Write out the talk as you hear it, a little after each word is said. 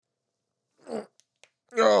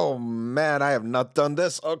man, I have not done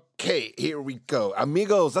this. Okay, here we go.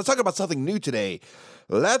 Amigos, let's talk about something new today.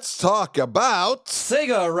 Let's talk about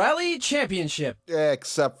SEGA Rally Championship.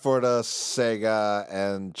 Except for the SEGA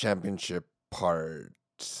and Championship part.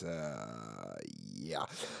 Yeah.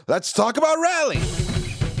 Let's talk about Rally.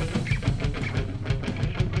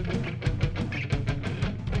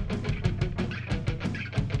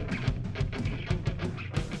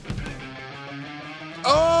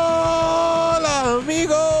 Hola,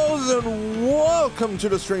 amigos, and welcome to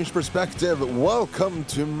The Strange Perspective. Welcome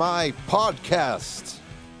to my podcast.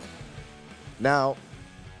 Now,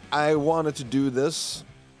 I wanted to do this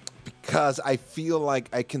because I feel like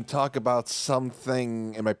I can talk about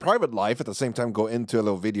something in my private life, at the same time go into a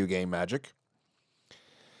little video game magic.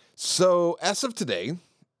 So, as of today,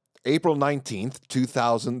 April 19th,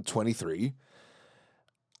 2023,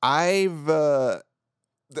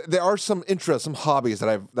 there are some interests, some hobbies that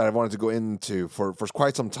I've wanted to go into for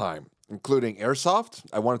quite some time, including airsoft.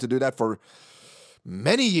 I wanted to do that for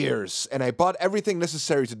many years, and I bought everything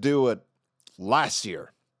necessary to do it last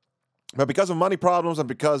year. But because of money problems and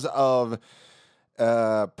because of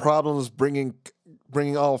problems bringing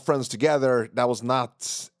all friends together, that was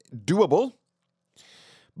not doable.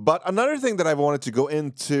 But another thing that I've wanted to go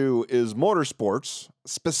into is motorsports,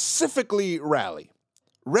 specifically rally.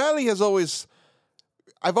 Rally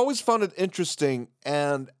I've always found it interesting,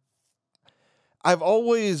 and I've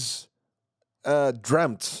always had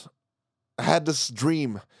this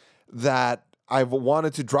dream that I've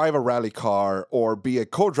wanted to drive a rally car or be a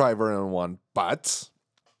co-driver in one, but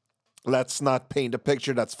let's not paint a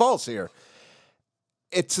picture that's false here.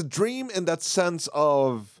 It's a dream in that sense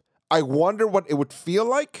of I wonder what it would feel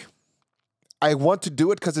like. I want to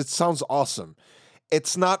do it because it sounds awesome.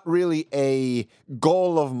 It's not really a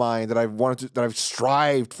goal of mine that I've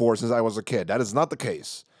strived for since I was a kid. That is not the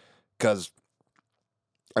case. Because,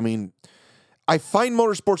 I find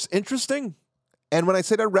motorsports interesting. And when I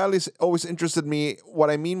say that rally's always interested me, what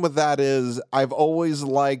I mean with that is I've always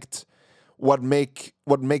liked what makes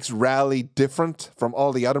rally different from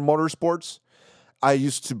all the other motorsports. I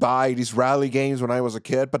used to buy these rally games when I was a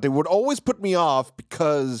kid, but they would always put me off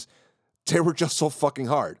because they were just so fucking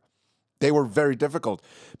hard. They were very difficult.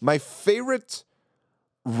 My favorite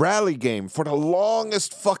rally game for the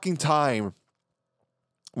longest fucking time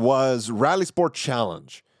was Rally Sport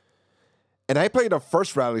Challenge. And I played the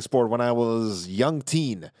first Rally Sport when I was young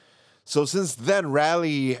teen. So since then,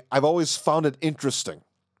 rally, I've always found it interesting.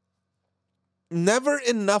 Never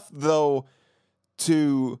enough, though,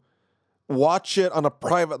 to watch it on a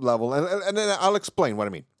private level. And then I'll explain what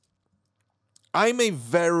I mean. I'm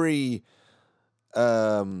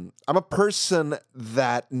a person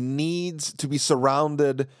that needs to be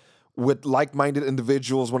surrounded with like-minded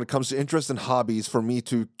individuals when it comes to interests and hobbies for me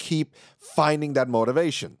to keep finding that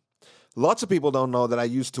motivation. Lots of people don't know that I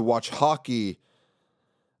used to watch hockey,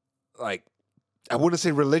 I wouldn't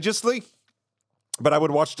say religiously, but I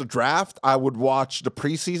would watch the draft, I would watch the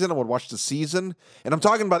preseason, I would watch the season, and I'm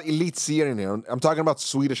talking about elite season, I'm talking about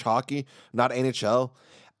Swedish hockey, not NHL.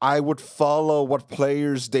 I would follow what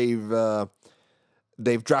players they've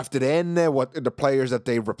drafted in, what the players that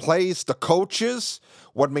they've replaced, the coaches,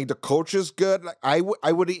 what made the coaches good. I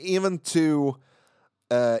would even to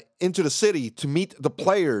into the city to meet the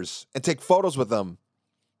players and take photos with them.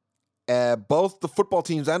 Both the football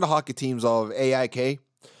teams and the hockey teams of AIK,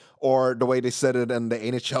 or the way they said it in the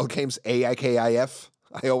NHL games, AIKIF.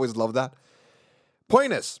 I always love that.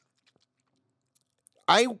 Point is,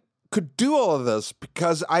 I could do all of this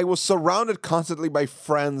because I was surrounded constantly by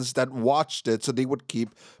friends that watched it, so they would keep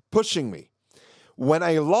pushing me. When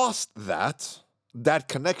I lost that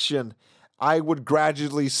connection, I would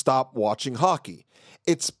gradually stop watching hockey.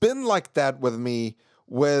 It's been like that with me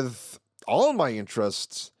with all my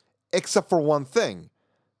interests, except for one thing,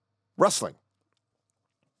 wrestling.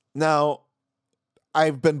 Now,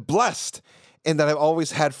 I've been blessed in that I've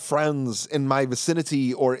always had friends in my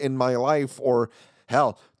vicinity or in my life, or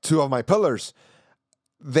hell, two of my pillars,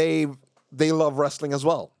 they love wrestling as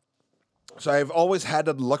well. So I've always had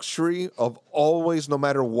that luxury of always, no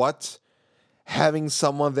matter what, having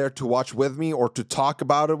someone there to watch with me or to talk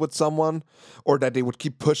about it with someone, or that they would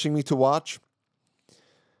keep pushing me to watch.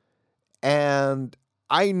 And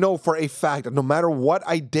I know for a fact that no matter what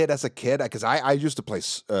I did as a kid, because I used to play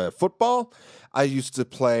football, I used to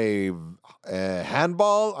play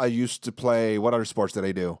handball, I used to play, what other sports did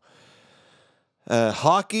I do?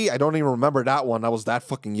 Hockey, I don't even remember that one. I was that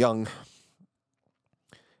fucking young.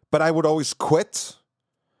 But I would always quit.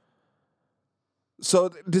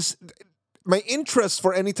 So my interest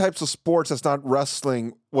for any types of sports that's not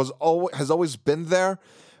wrestling has always been there,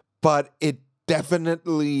 but it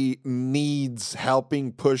definitely needs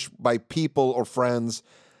helping pushed by people or friends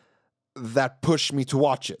that push me to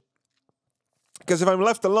watch it. Because if I'm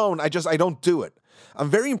left alone, I don't do it. I'm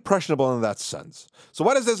very impressionable in that sense. So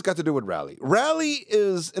what has this got to do with Rally? Rally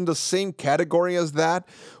is in the same category as that,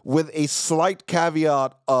 with a slight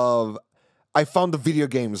caveat of I found the video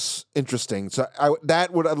games interesting. So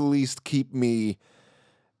that would at least keep me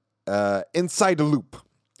inside the loop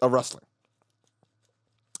of wrestling.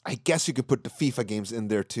 I guess you could put the FIFA games in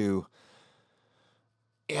there too.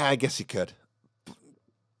 Yeah, I guess you could.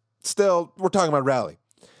 Still, we're talking about Rally.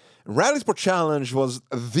 Rally Sport Challenge was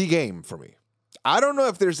the game for me. I don't know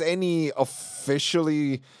if there's any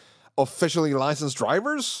officially licensed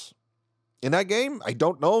drivers in that game. I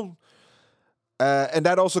don't know. And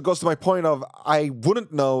that also goes to my point of I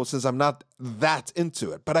wouldn't know since I'm not that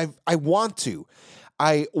into it. But I want to.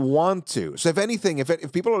 I want to. So if anything,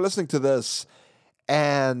 if people are listening to this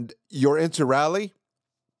and you're into Rally,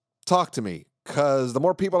 talk to me. Because the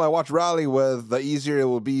more people I watch Rally with, the easier it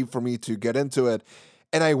will be for me to get into it.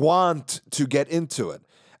 And I want to get into it.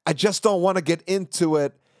 I just don't want to get into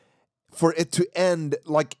it for it to end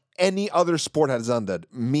like any other sport has ended.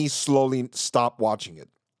 Me slowly stop watching it.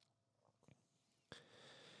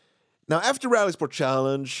 Now, after Rally Sport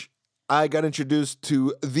Challenge, I got introduced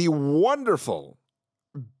to the wonderful,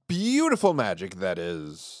 beautiful magic that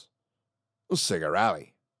is SEGA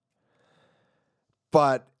Rally.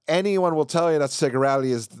 But anyone will tell you that SEGA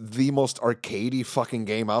Rally is the most arcadey fucking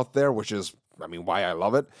game out there, which is, why I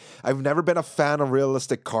love it. I've never been a fan of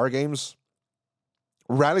realistic car games.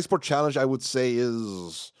 Rally Sport Challenge, I would say,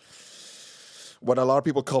 is what a lot of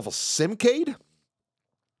people call a simcade.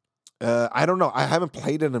 I don't know. I haven't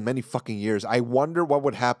played it in many fucking years. I wonder what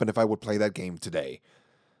would happen if I would play that game today.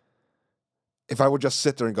 If I would just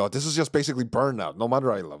sit there and go, this is just basically Burnout. No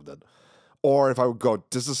wonder I loved it. Or if I would go,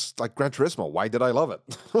 this is like Gran Turismo. Why did I love it?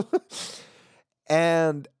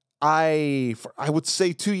 And I would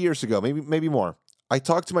say 2 years ago, maybe more, I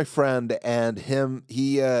talked to my friend and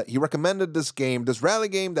he recommended this game, this rally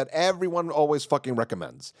game that everyone always fucking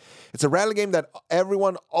recommends. It's a rally game that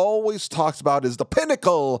everyone always talks about is the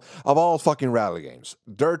pinnacle of all fucking rally games,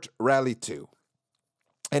 Dirt Rally 2.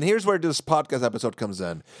 And here's where this podcast episode comes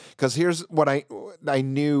in, because here's what I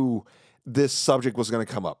knew this subject was going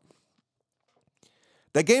to come up.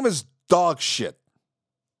 That game is dog shit.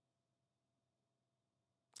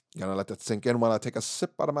 Gonna let that sink in while I take a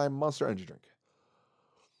sip out of my Monster Energy drink.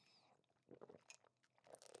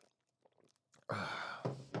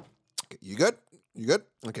 Okay, you good? You good?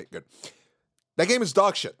 Okay, good. That game is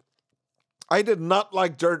dog shit. I did not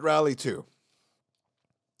like Dirt Rally 2.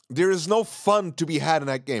 There is no fun to be had in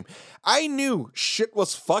that game. I knew shit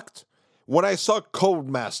was fucked when I saw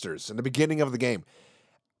Codemasters in the beginning of the game.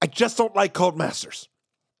 I just don't like Codemasters.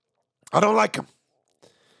 I don't like them.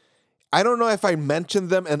 I don't know if I mentioned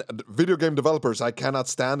them, and video game developers I cannot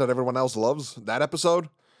stand that everyone else loves. That episode,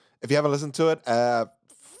 if you haven't listened to it,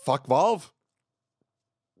 fuck Valve.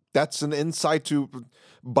 That's an insight to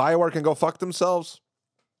BioWare can go fuck themselves.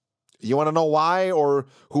 You want to know why or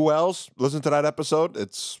who else? Listen to that episode.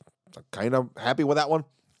 I'm kind of happy with that one.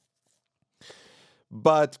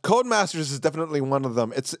 But Codemasters is definitely one of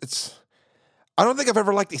them. I don't think I've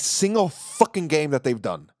ever liked a single fucking game that they've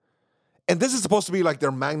done. And this is supposed to be like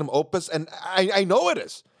their magnum opus, and I know it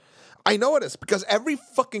is. I know it is, because every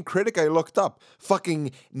fucking critic I looked up,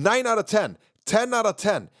 fucking 9 out of 10, 10 out of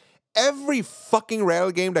 10, every fucking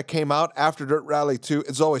rally game that came out after Dirt Rally 2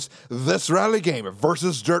 is always this rally game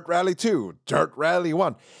versus Dirt Rally 2, Dirt Rally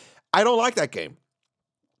 1. I don't like that game.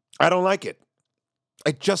 I don't like it.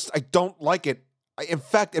 I don't like it. In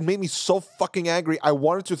fact, it made me so fucking angry, I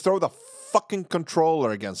wanted to throw the fucking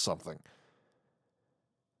controller against something.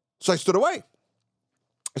 So I stood away.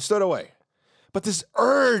 But this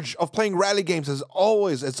urge of playing rally games it's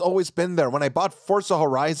always been there. When I bought Forza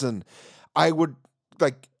Horizon, I would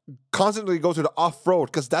constantly go to the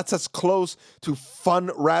off-road because that's as close to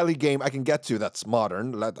fun rally game I can get to. That's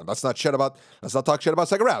modern. Let's not talk shit about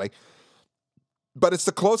SEGA Rally. But it's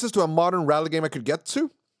the closest to a modern rally game I could get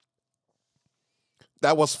to.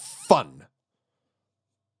 That was fun.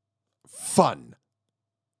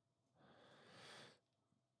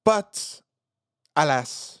 But,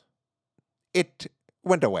 alas, it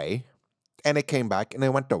went away, and it came back, and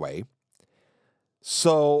it went away.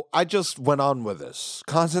 So I just went on with this,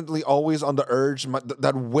 constantly always on the urge,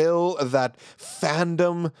 that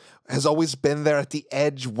fandom has always been there at the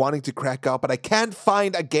edge, wanting to crack out, but I can't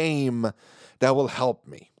find a game that will help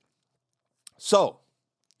me. So,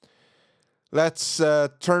 let's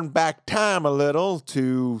turn back time a little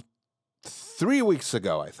to 3 weeks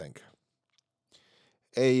ago, I think.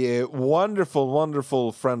 a wonderful,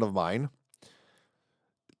 wonderful friend of mine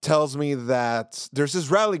tells me that there's this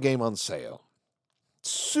rally game on sale.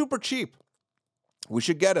 Super cheap. We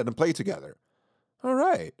should get it and play together. All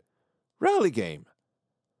right. Rally game.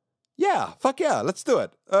 Yeah, fuck yeah, let's do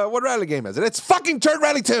it. What rally game is it? It's fucking Dirt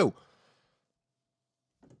Rally 2!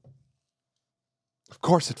 Of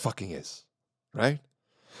course it fucking is, right?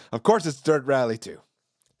 Of course it's Dirt Rally 2.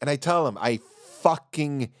 And I tell him, I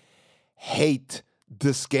fucking hate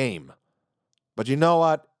this game. But you know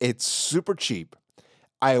what? It's super cheap.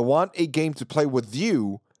 I want a game to play with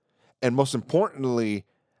you. And most importantly,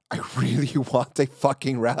 I really want a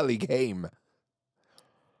fucking rally game.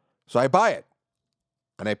 So I buy it.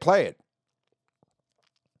 And I play it.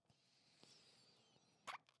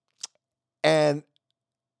 And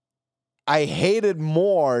I hate it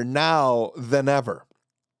more now than ever.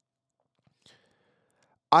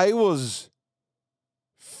 I was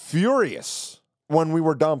furious when we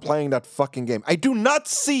were done playing that fucking game. I do not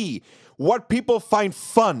see what people find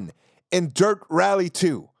fun in Dirt Rally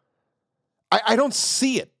 2. I don't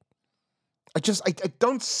see it. I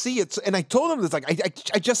don't see it. And I told him this, like,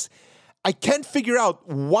 I can't figure out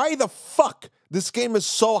why the fuck this game is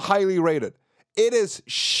so highly rated. It is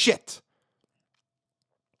shit.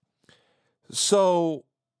 So,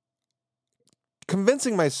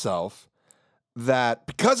 convincing myself that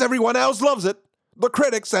because everyone else loves it, the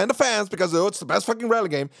critics and the fans, because it's the best fucking rally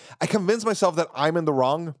game, I convinced myself that I'm in the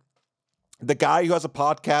wrong. The guy who has a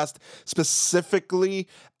podcast specifically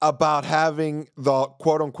about having the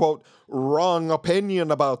quote-unquote wrong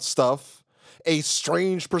opinion about stuff, a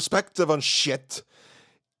strange perspective on shit,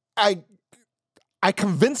 I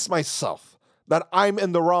convinced myself that I'm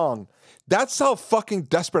in the wrong. That's how fucking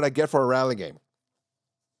desperate I get for a rally game.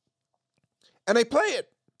 And I play it.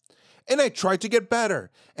 And I try to get better.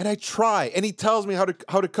 And I try. And he tells me how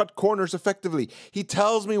to cut corners effectively. He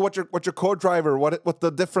tells me what your co-driver, what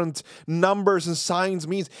the different numbers and signs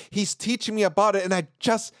means. He's teaching me about it, and I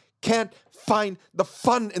just can't find the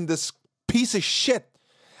fun in this piece of shit.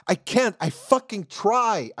 I can't. I fucking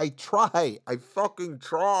try. I fucking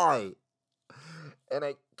try. And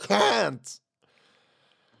I can't.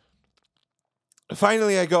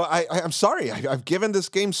 Finally, I go, I'm sorry. I've given this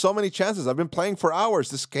game so many chances. I've been playing for hours.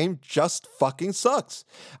 This game just fucking sucks.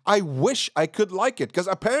 I wish I could like it, because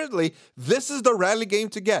apparently this is the rally game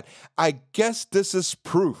to get. I guess this is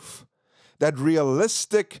proof that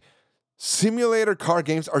realistic simulator car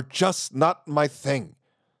games are just not my thing.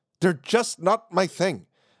 They're just not my thing.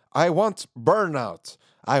 I want Burnout.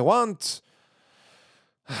 I always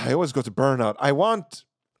go to Burnout.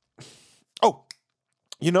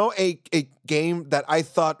 You know, a game that I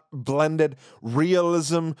thought blended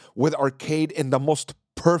realism with arcade in the most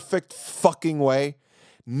perfect fucking way?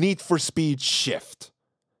 Need for Speed Shift.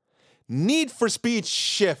 Need for Speed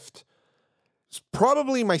Shift is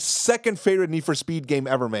probably my second favorite Need for Speed game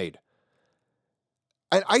ever made.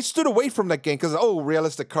 And I stood away from that game because,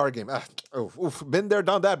 realistic car game. Been there,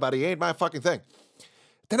 done that, buddy. Ain't my fucking thing.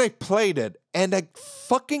 Then I played it, and the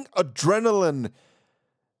fucking adrenaline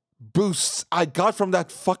boosts I got from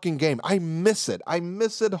that fucking game. I miss it. I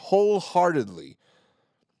miss it wholeheartedly.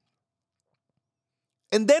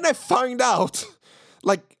 And then I find out,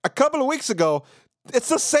 like a couple of weeks ago, it's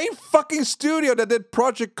the same fucking studio that did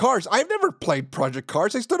Project Cars. I've never played Project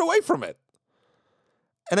Cars. I stood away from it.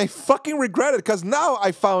 And I fucking regret it, because now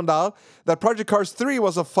I found out that Project Cars 3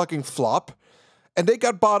 was a fucking flop, and they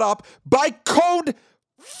got bought up by Code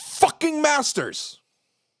fucking Masters.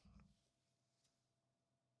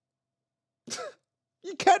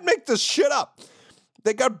 You can't make this shit up.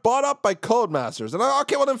 They got bought up by Codemasters. And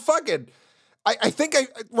okay, well then fuck it. I think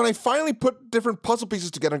when I finally put different puzzle pieces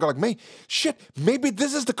together and go like, maybe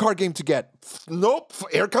this is the card game to get. Nope,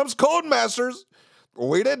 here comes Codemasters.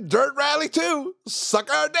 We did Dirt Rally 2.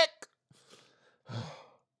 Suck our dick.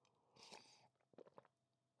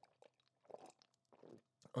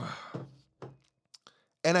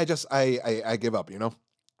 And I give up, you know?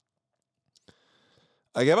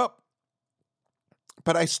 I give up.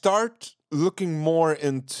 But I start looking more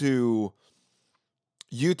into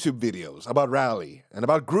YouTube videos about rally and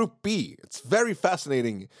about Group B. It's very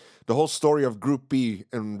fascinating, the whole story of Group B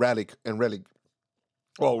in real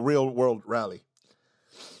world rally.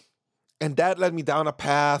 And that led me down a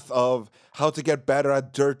path of how to get better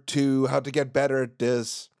at Dirt 2, how to get better at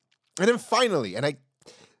this. And then finally, and I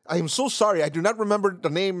am so sorry, I do not remember the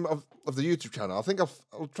name of the YouTube channel. I think I'll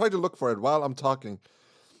try to look for it while I'm talking.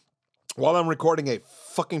 While I'm recording a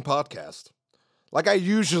fucking podcast. Like I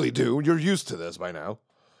usually do. You're used to this by now.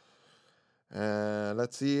 And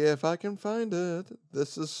let's see if I can find it.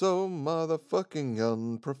 This is so motherfucking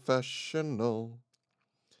unprofessional.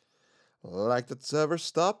 like that's ever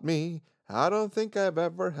stopped me. I don't think I've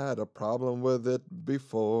ever had a problem with it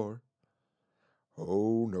before.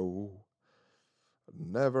 Oh no,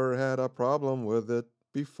 never had a problem with it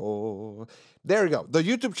before. There you go. The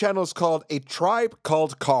YouTube channel is called A Tribe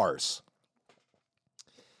Called Cars.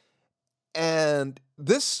 And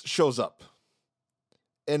this shows up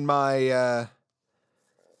in my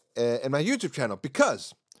YouTube channel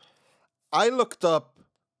because I looked up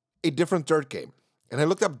a different dirt game, and I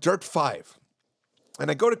looked up Dirt 5, and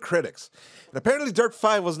I go to critics, and apparently Dirt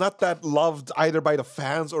 5 was not that loved either by the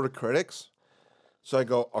fans or the critics. So I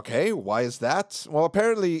go, okay, why is that? Well,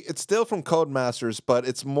 apparently it's still from Codemasters, but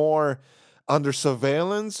it's more under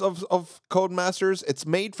surveillance of Codemasters. It's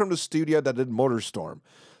made from the studio that did MotorStorm.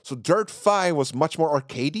 So Dirt 5 was much more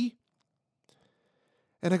arcadey.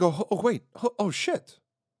 And I go, oh, wait, oh, shit.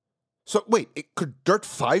 So wait, could Dirt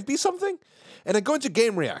 5 be something? And I go into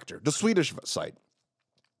Game Reactor, the Swedish site,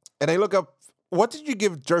 and I look up, what did you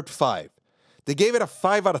give Dirt 5? They gave it a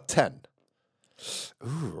 5 out of 10.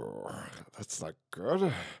 Ooh, that's not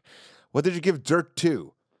good. What did you give Dirt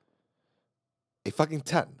 2? A fucking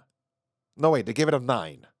 10. No, wait, they gave it a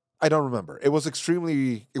 9. I don't remember. It was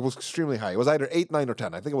extremely high. It was either 8, 9, or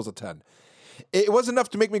 10. I think it was a 10. It was enough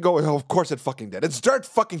to make me go, oh, of course it fucking did. It's Dirt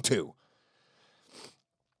fucking 2.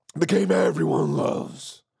 The game everyone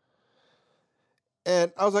loves.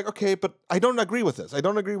 And I was like, okay, but I don't agree with this. I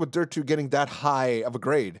don't agree with Dirt 2 getting that high of a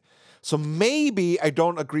grade. So maybe I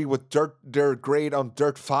don't agree with their grade on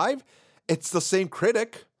Dirt 5. It's the same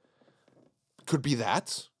critic. Could be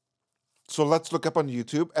that. So let's look up on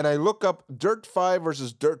YouTube. And I look up Dirt 5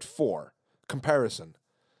 versus Dirt 4 comparison.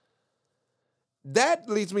 That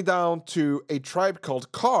leads me down to A Tribe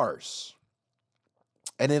Called Cars.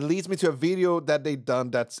 And it leads me to a video that they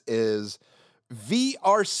done that is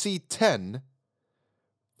WRC 10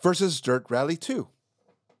 versus Dirt Rally 2.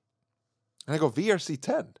 And I go, WRC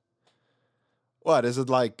 10? What, is it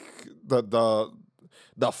like the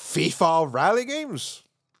FIFA rally games?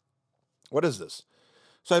 What is this?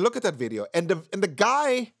 So I look at that video, and the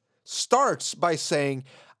guy starts by saying,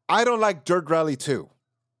 I don't like Dirt Rally 2.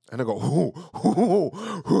 And I go,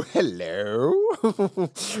 hello?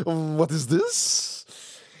 What is this?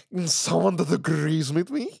 Someone that agrees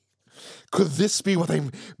with me? Could this be what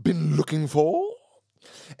I've been looking for?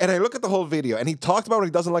 And I look at the whole video, and he talked about what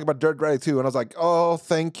he doesn't like about Dirt Rally 2, and I was like, oh,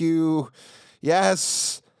 thank you.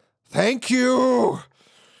 Yes, thank you.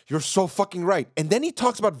 You're so fucking right. And then he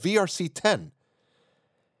talks about WRC 10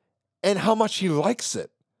 and how much he likes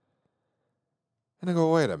it. And I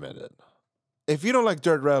go, wait a minute. If you don't like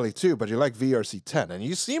Dirt Rally 2, but you like WRC 10, and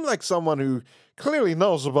you seem like someone who clearly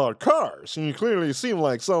knows about cars, and you clearly seem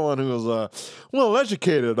like someone who is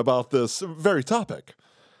well-educated about this very topic,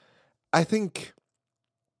 I think,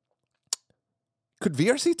 could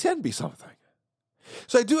WRC 10 be something?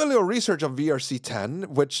 So I do a little research on WRC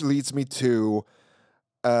 10, which leads me to,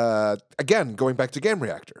 again, going back to Game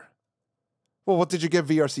Reactor. Well, what did you give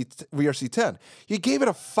WRC 10? You gave it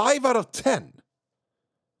a 5 out of 10.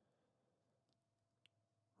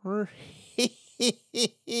 Really?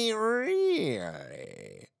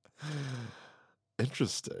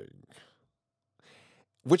 Interesting.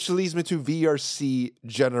 Which leads me to WRC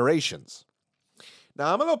Generations.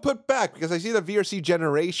 Now, I'm a little put back because I see that WRC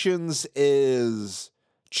Generations is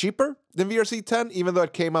cheaper than WRC 10, even though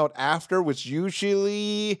it came out after, which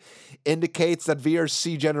usually indicates that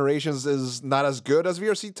WRC Generations is not as good as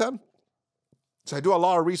WRC 10. So I do a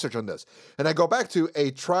lot of research on this. And I go back to A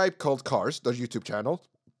Tribe Called Cars, the YouTube channel.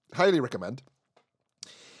 Highly recommend.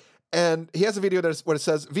 And he has a video where it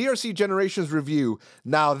says, WRC Generations Review.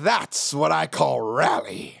 Now that's what I call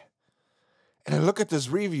rally. And I look at this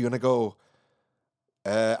review and I go,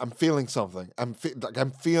 I'm feeling something. I'm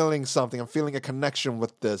feeling something. I'm feeling a connection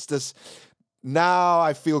with this. Now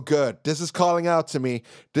I feel good. This is calling out to me.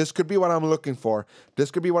 This could be what I'm looking for.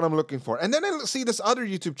 And then I see this other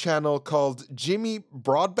YouTube channel called Jimmy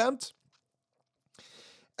Broadbent,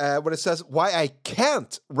 where it says, why I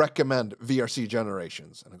can't recommend WRC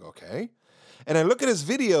Generations. And I go, okay. And I look at his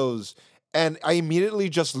videos, and I immediately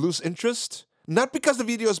just lose interest. Not because the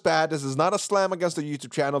video is bad. This is not a slam against the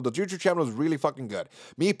YouTube channel. The YouTube channel is really fucking good.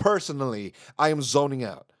 Me personally, I am zoning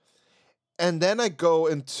out. And then I go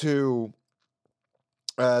into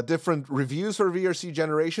different reviews for WRC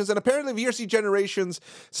Generations. And apparently WRC Generations,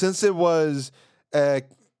 since it was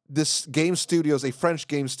this game studio's, a French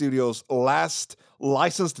game studio's last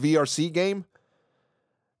licensed WRC game,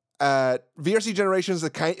 WRC Generations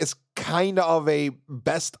is kind of a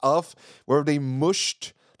best of, where they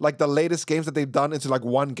mushed like the latest games that they've done into like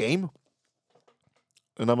one game.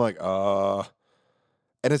 And I'm like,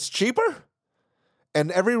 and it's cheaper? And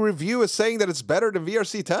every review is saying that it's better than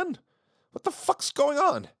VRC 10. What the fuck's going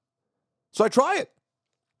on? So I try it.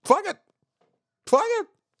 Fuck it.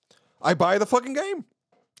 I buy the fucking game.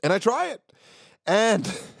 And I try it. And,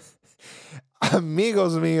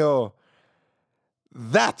 amigos mío,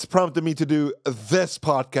 that prompted me to do this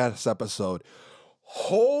podcast episode.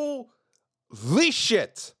 Holy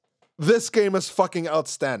shit. This game is fucking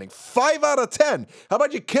outstanding. 5 out of 10. How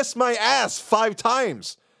about you kiss my ass 5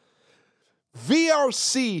 times?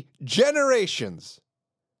 WRC Generations,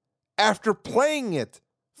 after playing it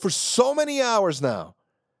for so many hours now,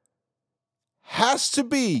 has to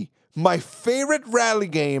be my favorite rally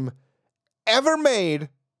game ever made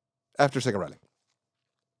after SEGA Rally.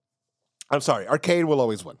 I'm sorry, arcade will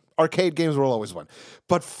always win. Arcade games will always win.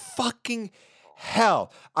 But fucking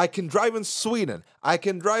hell, I can drive in Sweden. I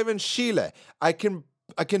can drive in Chile. I can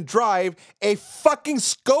drive a fucking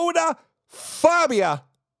Skoda Fabia.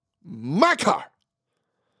 My car,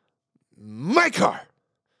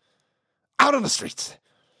 out on the streets,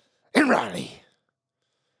 in Raleigh,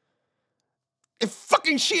 in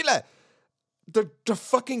fucking Chile. The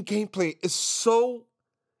fucking gameplay is so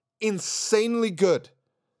insanely good.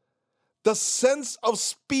 The sense of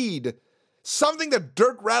speed, something that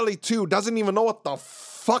Dirt Rally 2 doesn't even know what the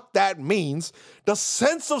fuck that means. The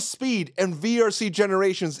sense of speed in VRC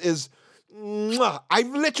Generations is... I've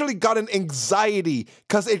literally got an anxiety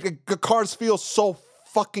because the cars feel so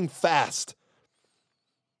fucking fast.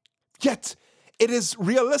 Yet, it is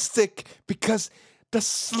realistic because the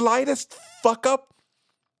slightest fuck up,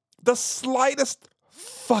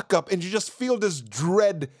 and you just feel this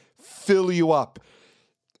dread fill you up.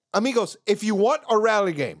 Amigos, if you want a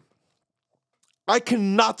rally game, I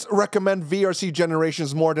cannot recommend VRC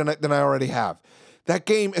Generations more than I already have. That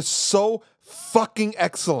game is so fucking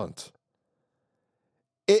excellent.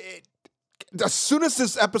 As soon as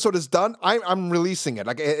this episode is done, I'm releasing it.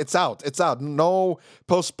 Like, it's out. It's out. No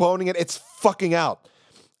postponing it. It's fucking out.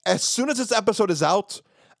 As soon as this episode is out,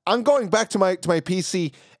 I'm going back to my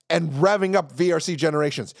PC and revving up VRC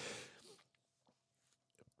Generations.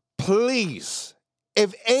 Please,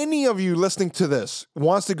 if any of you listening to this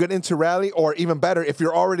wants to get into rally, or even better, if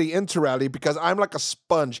you're already into rally, because I'm like a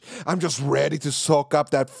sponge, I'm just ready to soak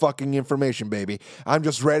up that fucking information, baby. I'm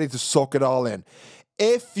just ready to soak it all in.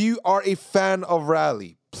 If you are a fan of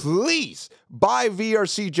rally, please buy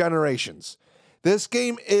VRC Generations. This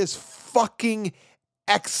game is fucking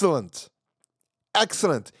excellent.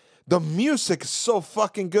 Excellent. The music is so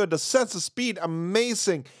fucking good. The sense of speed,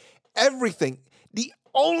 amazing. Everything. The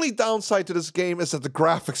only downside to this game is that the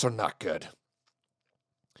graphics are not good.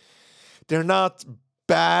 They're not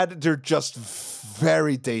bad. They're just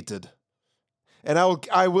very dated. And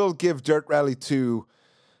I will give Dirt Rally 2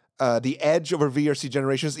 the edge over VRC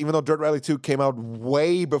Generations. Even though Dirt Rally 2 came out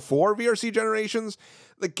way before VRC Generations,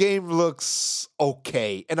 the game looks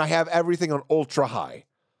okay. And I have everything on ultra high.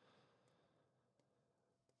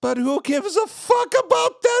 But who gives a fuck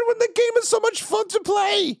about that when the game is so much fun to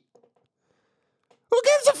play? Who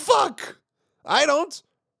gives a fuck? I don't.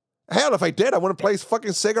 Hell, if I did, I wouldn't play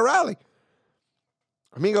fucking SEGA Rally.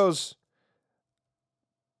 Amigos,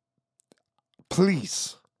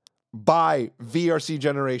 please buy VRC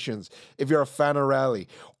Generations if you're a fan of rally,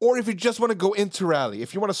 or if you just want to go into rally.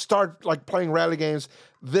 If you want to start like playing rally games,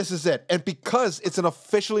 this is it. And because it's an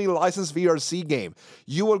officially licensed VRC game,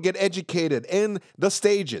 you will get educated in the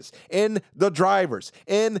stages, in the drivers,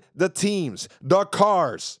 in the teams, the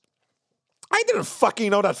cars. I didn't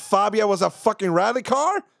fucking know that Fabia was a fucking rally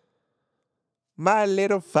car. My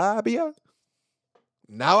little Fabia.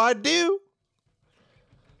 Now I do.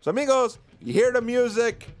 So amigos, you hear the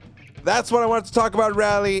music. That's what I wanted to talk about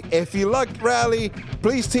rally. If you like rally,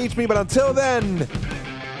 please teach me. But until then,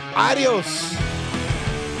 adios.